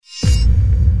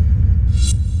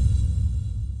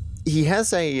he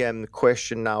has a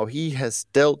question now. He has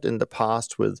dealt in the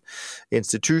past with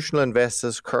institutional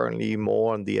investors, currently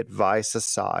more on the advisor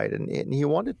side, and he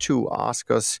wanted to ask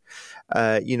us,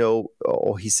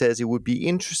 or he says it would be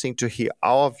interesting to hear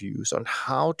our views on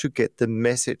how to get the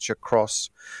message across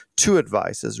to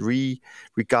advisors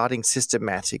regarding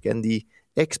systematic and the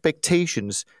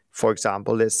expectations. For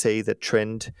example, let's say that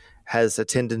trend has a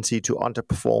tendency to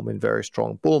underperform in very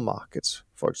strong bull markets,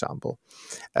 for example.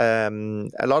 A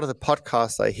lot of the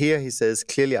podcasts I hear, he says,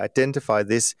 clearly identify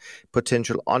this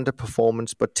potential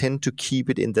underperformance, but tend to keep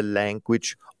it in the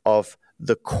language of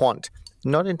the quant.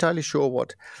 Not entirely sure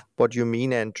what you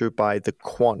mean, Andrew, by the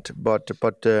quant, but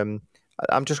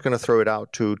I'm just going to throw it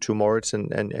out to Moritz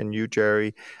and you,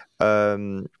 Jerry,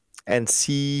 and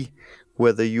see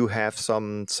whether you have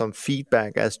some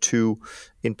feedback as to,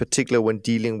 in particular, when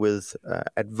dealing with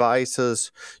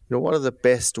advisors, what are the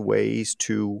best ways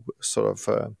to sort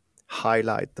of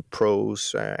highlight the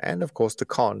pros and, of course, the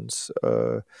cons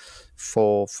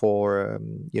for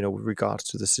with regards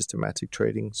to the systematic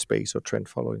trading space or trend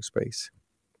following space.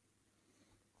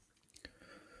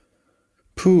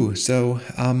 So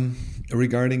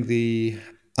regarding the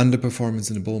underperformance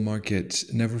in the bull market,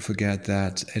 never forget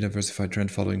that a diversified trend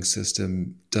following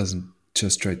system doesn't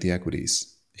just trade the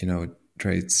equities. It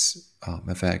trades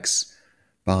FX,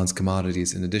 bonds,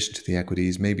 commodities in addition to the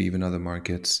equities, maybe even other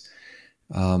markets.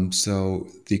 So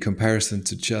the comparison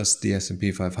to just the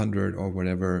S&P 500 or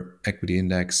whatever equity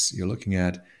index you're looking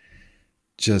at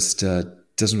just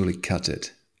doesn't really cut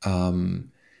it.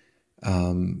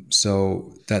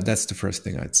 So that's the first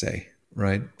thing I'd say,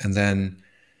 right? And then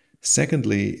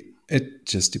secondly, it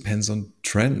just depends on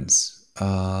trends.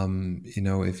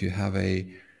 If you have a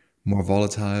more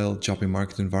volatile, choppy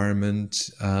market environment,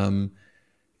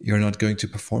 you're not going to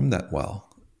perform that well.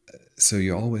 So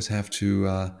you always have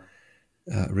to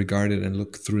regard it and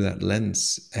look through that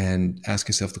lens and ask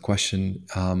yourself the question,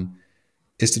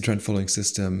 is the trend following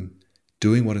system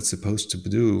doing what it's supposed to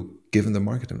do given the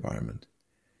market environment?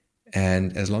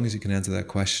 And as long as you can answer that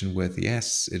question with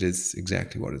yes, it is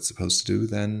exactly what it's supposed to do,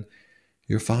 then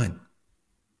you're fine.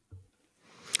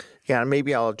 Yeah, and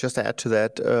maybe I'll just add to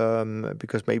that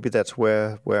because maybe that's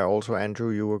where also,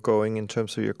 Andrew, you were going in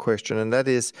terms of your question, and that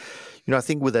is, I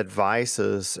think with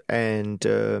advisors and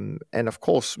of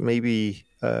course maybe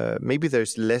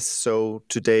there's less so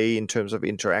today in terms of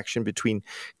interaction between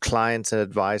clients and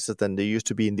advisors than there used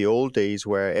to be in the old days,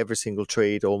 where every single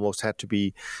trade almost had to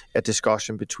be a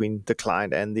discussion between the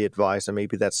client and the advisor.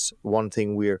 Maybe that's one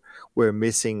thing we're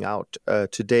missing out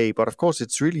today. But of course,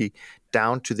 it's really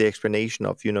down to the explanation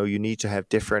of, you need to have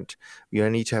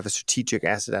a strategic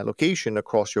asset allocation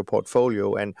across your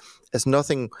portfolio. And there's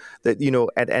nothing that,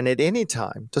 at any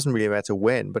time, doesn't really matter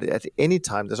when, but at any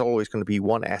time, there's always going to be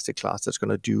one asset class that's going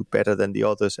to do better than the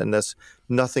others. And there's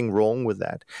nothing wrong with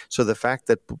that. So the fact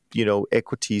that,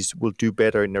 equities will do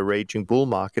better in a raging bull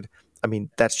market, I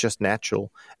mean, that's just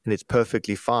natural, and it's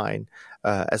perfectly fine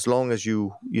as long as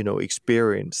you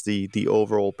experience the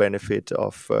overall benefit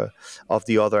of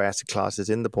the other asset classes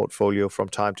in the portfolio from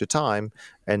time to time,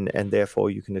 and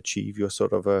therefore you can achieve your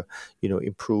sort of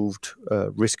improved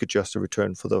risk-adjusted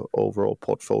return for the overall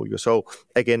portfolio. So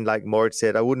again, like Moritz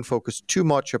said, I wouldn't focus too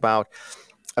much about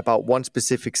one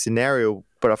specific scenario,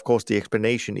 but of course the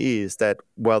explanation is that,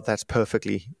 well, that's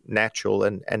perfectly natural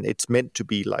and it's meant to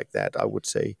be like that, I would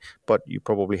say, but you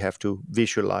probably have to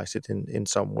visualize it in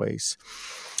some ways.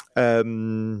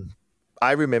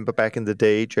 I remember back in the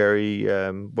day, Jerry,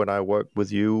 when I worked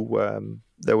with you,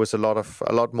 there was a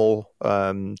lot more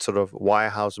sort of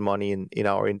wirehouse money in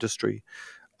our industry.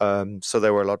 So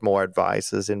there were a lot more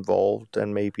advisors involved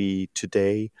than maybe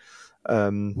today.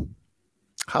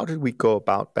 How did we go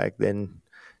about back then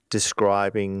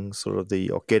describing sort of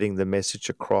or getting the message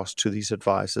across to these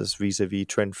advisors vis-a-vis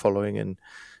trend following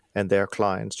and their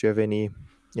clients? Do you have any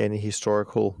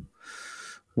historical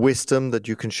wisdom that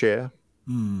you can share?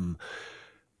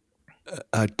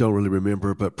 I don't really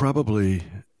remember, but probably,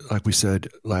 like we said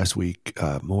last week,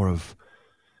 more of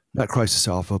not crisis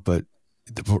alpha, but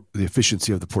the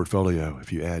efficiency of the portfolio.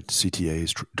 If you add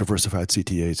CTAs, diversified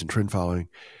CTAs and trend following,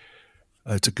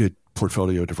 it's a good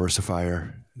portfolio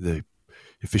diversifier, the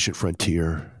efficient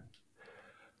frontier.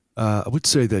 I would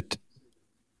say that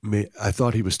I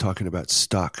thought he was talking about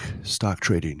stock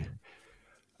trading,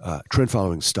 trend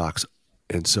following stocks.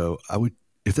 And so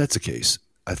if that's the case,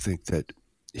 I think that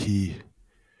he,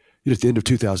 at the end of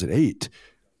 2008,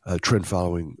 trend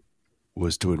following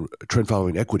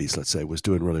equities, let's say, was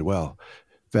doing really well.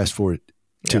 Fast forward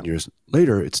 10 years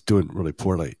later, it's doing really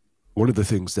poorly. One of the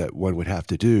things that one would have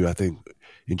to do, I think,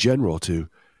 in general, to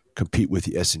compete with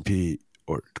the S&P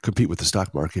or compete with the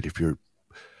stock market if you're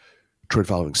trend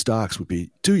following stocks would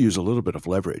be to use a little bit of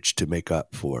leverage to make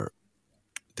up for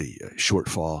the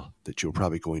shortfall that you're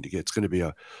probably going to get. It's going to be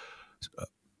a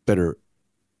better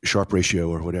Sharpe ratio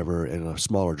or whatever and a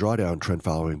smaller drawdown trend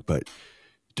following, but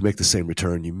to make the same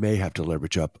return, you may have to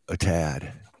leverage up a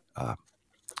tad.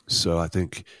 So I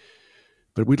think,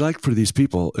 but we'd like for these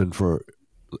people and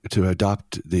to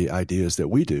adopt the ideas that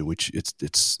we do, which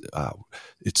it's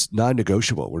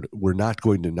non-negotiable. We're not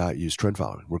going to not use trend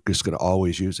following. We're just going to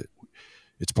always use it.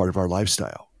 It's part of our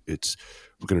lifestyle.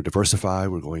 We're going to diversify.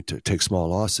 We're going to take small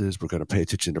losses. We're going to pay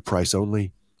attention to price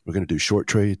only. We're going to do short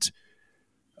trades.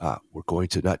 We're going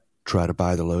to not try to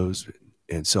buy the lows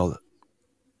and sell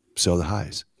the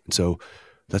highs. And so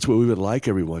that's what we would like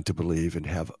everyone to believe and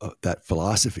have that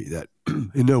philosophy that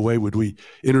in no way would we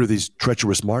enter these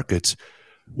treacherous markets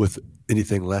with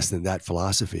anything less than that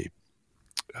philosophy.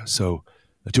 So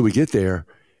until we get there,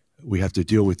 we have to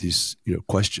deal with these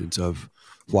questions of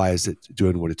why is it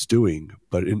doing what it's doing?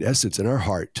 But in essence, in our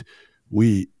heart,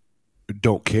 we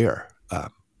don't care.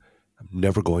 I'm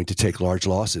never going to take large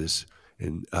losses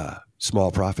and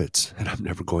small profits, and I'm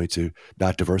never going to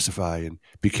not diversify and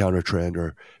be counter trend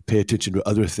or pay attention to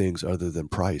other things other than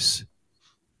price.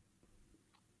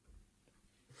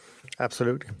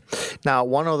 Absolutely. Now,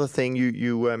 one other thing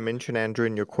you mentioned, Andrew,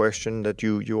 in your question, that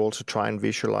you also try and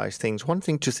visualize things. One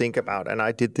thing to think about, and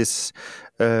I did this,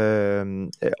 or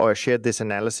I shared this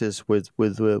analysis with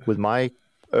my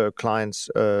clients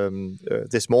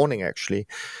this morning, actually.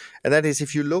 And that is,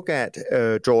 if you look at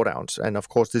drawdowns, and of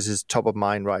course this is top of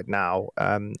mind right now,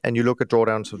 and you look at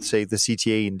drawdowns of, say, the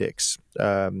CTA index,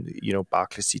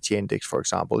 Barclays CTA index, for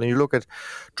example, and you look at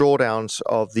drawdowns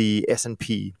of the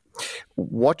S&P,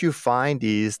 what you find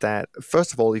is that,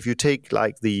 first of all, if you take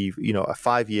like a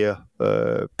 5-year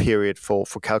period for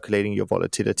calculating your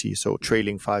volatility, so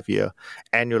trailing 5-year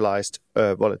annualized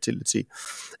volatility,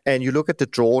 and you look at the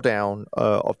drawdown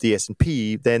of the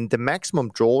S&P, then the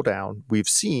maximum drawdown we've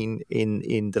seen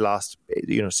in the last,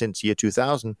 since year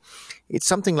 2000, it's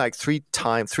something like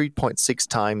 3.6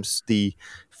 times the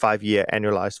 5-year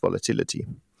annualized volatility.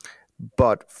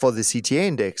 But for the CTA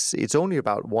index, it's only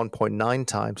about 1.9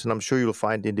 times. And I'm sure you'll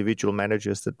find individual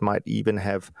managers that might even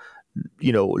have,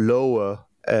 lower,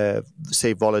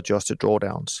 say, vol-adjusted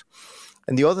drawdowns.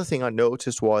 And the other thing I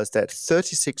noticed was that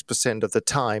 36% of the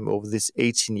time over this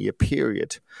 18-year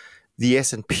period, the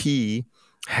S&P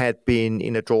had been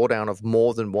in a drawdown of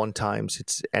more than 1 times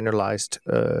its annualized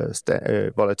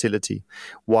volatility,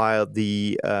 while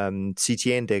the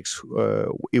CTA index,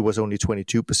 it was only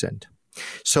 22%.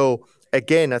 So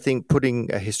again, I think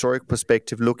putting a historic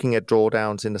perspective, looking at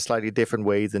drawdowns in a slightly different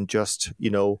way than just,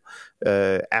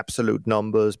 absolute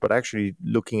numbers, but actually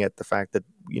looking at the fact that,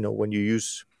 when you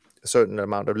use a certain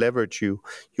amount of leverage, you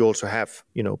also have,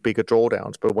 bigger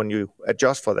drawdowns. But when you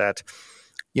adjust for that,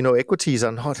 equities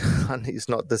are not is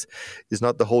not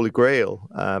the holy grail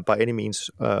by any means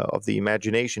of the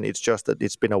imagination. It's just that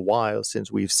it's been a while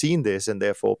since we've seen this, and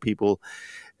therefore people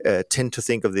tend to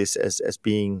think of this as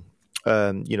being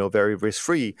very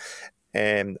risk-free.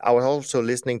 And I was also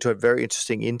listening to a very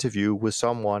interesting interview with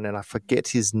someone, and I forget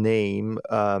his name,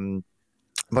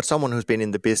 but someone who's been in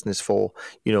the business for,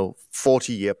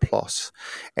 40 year plus.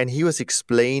 And he was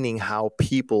explaining how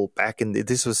people back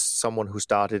this was someone who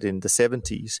started in the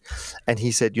 70s. And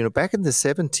he said, back in the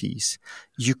 70s,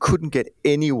 you couldn't get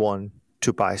anyone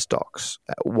to buy stocks.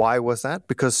 Why was that?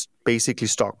 Because basically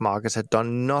stock markets had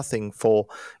done nothing for,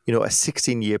 a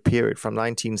 16-year period from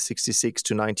 1966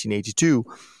 to 1982.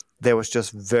 There was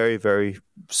just very, very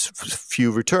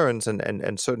few returns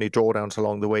and certainly drawdowns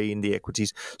along the way in the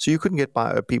equities. So you couldn't get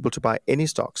people to buy any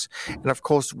stocks. And of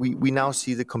course, we now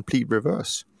see the complete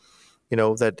reverse,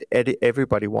 that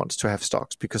everybody wants to have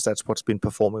stocks because that's what's been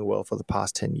performing well for the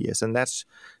past 10 years. And that's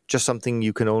just something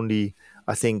you can only,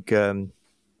 I think,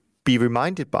 be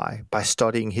reminded by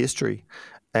studying history,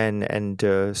 and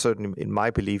certainly in my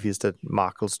belief is that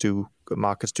markets do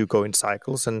go in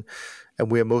cycles, and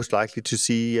we are most likely to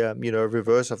see a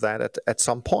reverse of that at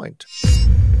some point.